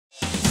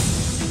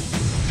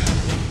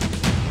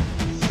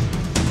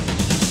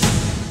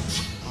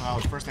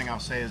First thing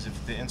I'll say is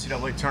if the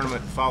NCAA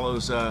tournament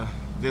follows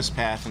this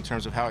path in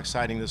terms of how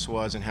exciting this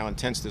was and how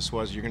intense this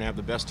was, you're going to have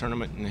the best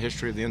tournament in the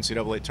history of the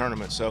NCAA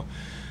tournament. So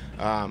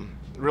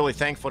really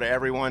thankful to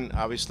everyone,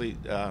 obviously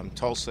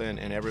Tulsa and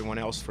everyone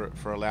else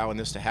for allowing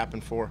this to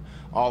happen for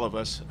all of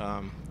us.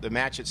 The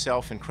match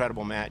itself,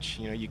 incredible match.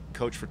 You know, you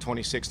coach for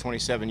 26,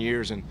 27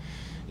 years, and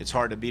it's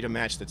hard to beat a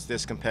match that's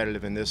this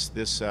competitive and this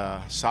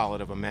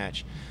solid of a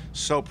match.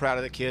 So proud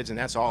of the kids, and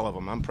that's all of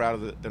them. I'm proud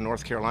of the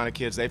North Carolina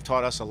kids. They've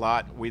taught us a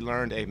lot. We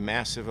learned a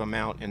massive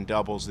amount in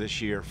doubles this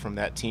year from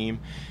that team,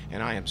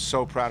 and I am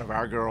so proud of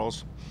our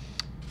girls.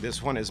 This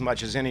one as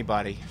much as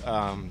anybody.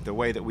 The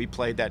way that we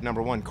played that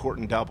 #1 court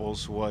in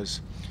doubles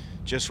was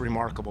just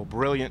remarkable.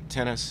 Brilliant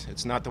tennis.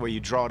 It's not the way you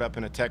draw it up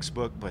in a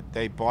textbook, but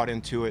they bought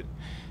into it,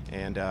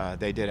 and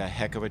they did a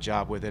heck of a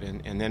job with it.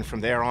 And then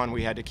from there on,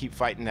 we had to keep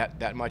fighting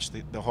that much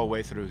the whole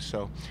way through.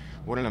 So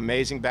what an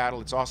amazing battle.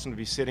 It's awesome to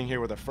be sitting here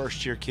with a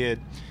first-year kid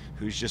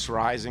who's just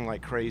rising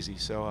like crazy.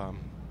 So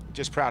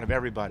just proud of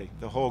everybody,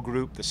 the whole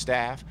group, the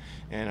staff,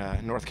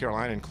 and North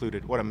Carolina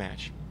included. What a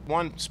match.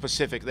 One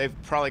specific, they've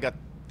probably got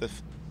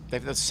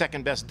they've the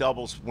second best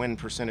doubles win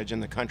percentage in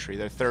the country.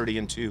 They're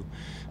 30-2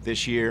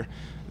 this year.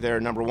 Their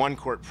 #1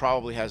 court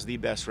probably has the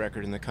best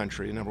record in the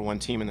country, the #1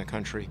 team in the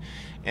country.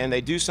 And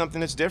they do something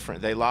that's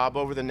different. They lob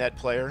over the net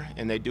player,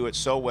 and they do it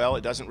so well,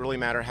 it doesn't really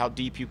matter how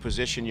deep you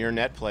position your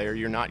net player,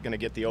 you're not going to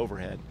get the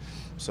overhead.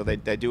 So they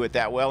do it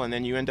that well, and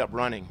then you end up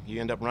running.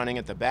 You end up running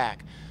at the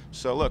back.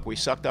 So look, we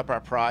sucked up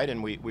our pride,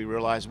 and we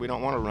realized we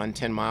don't want to run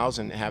 10 miles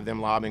and have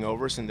them lobbing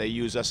over us, and they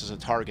use us as a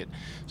target.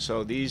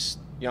 So these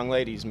young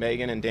ladies,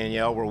 Meghan and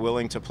Danielle, were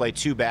willing to play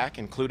 2 back,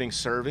 including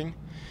serving,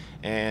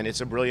 and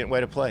it's a brilliant way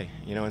to play.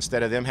 You know,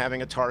 instead of them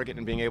having a target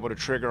and being able to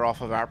trigger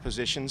off of our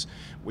positions,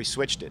 we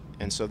switched it.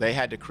 And so they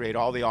had to create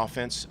all the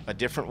offense a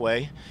different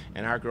way,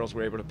 and our girls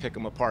were able to pick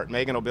them apart.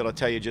 Meghan will be able to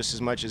tell you just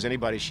as much as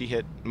anybody, she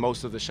hit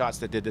most of the shots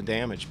that did the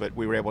damage, but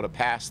we were able to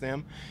pass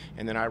them,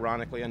 and then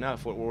ironically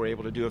enough, what we were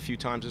able to do a few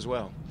times as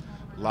well,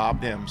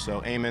 lob them.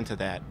 So amen to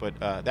that. But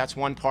that's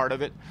one part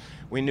of it.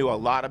 We knew a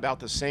lot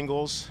about the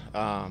singles.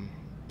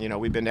 You know,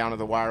 we've been down to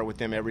the wire with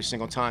them every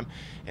single time,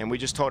 and we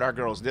just told our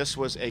girls this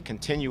was a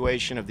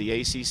continuation of the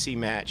ACC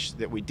match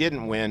that we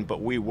didn't win,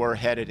 but we were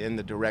headed in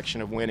the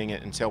direction of winning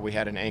it until we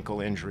had an ankle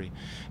injury.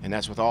 And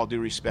that's with all due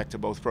respect to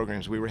both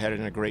programs. We were headed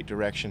in a great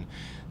direction.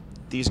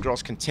 These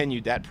girls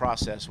continued that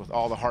process with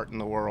all the heart in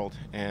the world,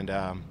 and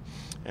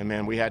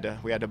man, we had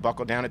to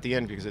buckle down at the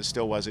end because it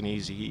still wasn't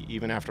easy.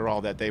 Even after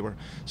all that, they were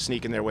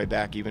sneaking their way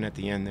back even at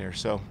the end there.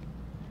 So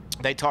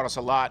they taught us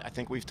a lot. I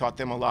think we've taught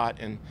them a lot,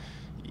 and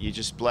you're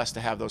just blessed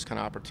to have those kind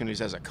of opportunities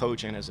as a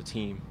coach and as a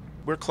team.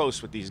 We're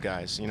close with these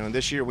guys. You know, and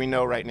this year we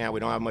know right now we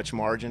don't have much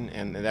margin,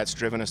 and that's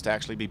driven us to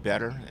actually be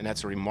better, and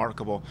that's a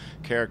remarkable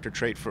character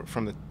trait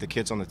from the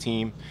kids on the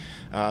team.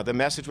 The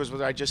message was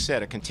what I just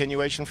said, a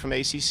continuation from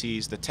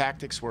ACCs. The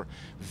tactics were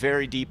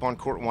very deep on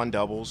court 1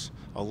 doubles,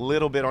 a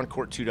little bit on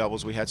court 2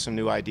 doubles. We had some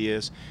new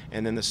ideas,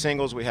 and then the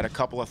singles we had a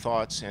couple of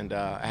thoughts, and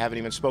I haven't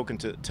even spoken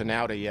to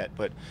Nauta yet,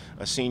 but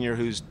a senior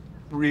who's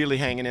really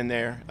hanging in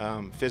there.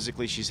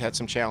 Physically, she's had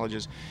some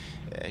challenges.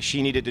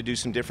 She needed to do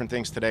some different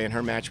things today in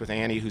her match with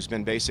Annie, who's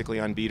been basically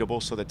unbeatable.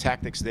 So the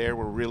tactics there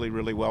were really,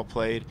 really well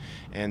played.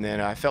 And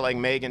then I felt like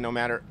Meghan, no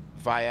matter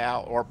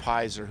Vial or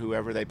Pies or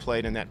whoever they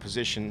played in that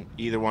position,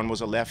 either one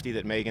was a lefty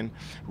that Meghan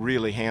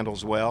really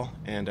handles well.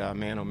 And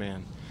man, oh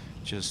man,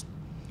 just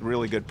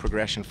really good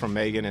progression from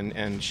Meghan,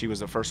 and she was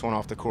the first one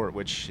off the court,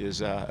 which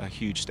is a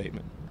huge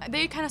statement.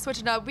 They kind of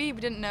switched it up. We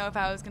didn't know if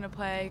I was going to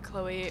play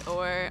Chloe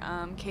or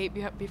Kate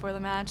before the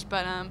match,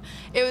 but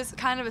it was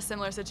kind of a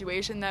similar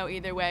situation though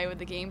either way with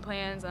the game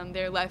plans.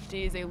 They're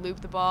lefties, they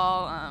loop the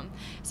ball,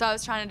 so I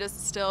was trying to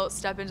just still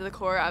step into the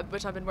court,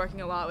 which I've been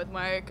working a lot with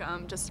Mark.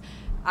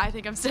 I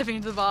think I'm stepping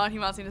into the ball, and he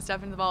wants me to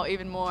step into the ball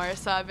even more,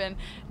 so I've been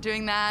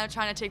doing that,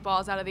 trying to take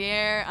balls out of the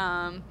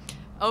air.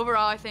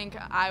 Overall, I think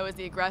I was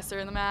the aggressor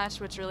in the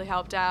match, which really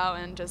helped out,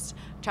 and just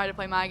tried to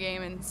play my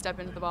game and step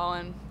into the ball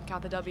and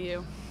got the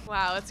W.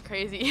 Wow, it's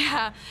crazy.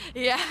 Yeah,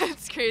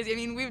 it's crazy. I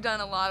mean, we've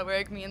done a lot of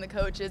work, me and the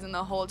coaches and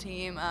the whole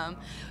team.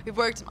 We've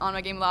worked on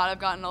my game a lot. I've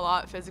gotten a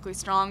lot physically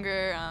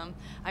stronger.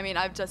 I mean,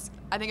 I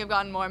think I've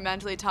gotten more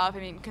mentally tough. I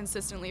mean,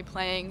 consistently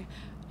playing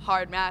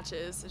hard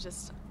matches is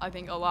just, I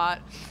think, a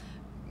lot,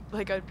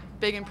 like a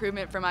big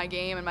improvement for my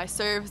game, and my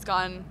serve has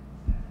gotten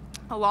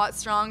a lot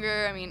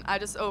stronger. I mean,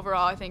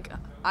 overall, I think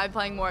I'm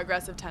playing more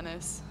aggressive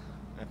tennis.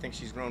 I think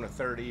she's grown a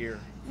third a year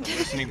from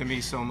listening to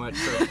me so much,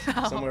 so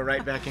somewhere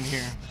right back in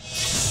here.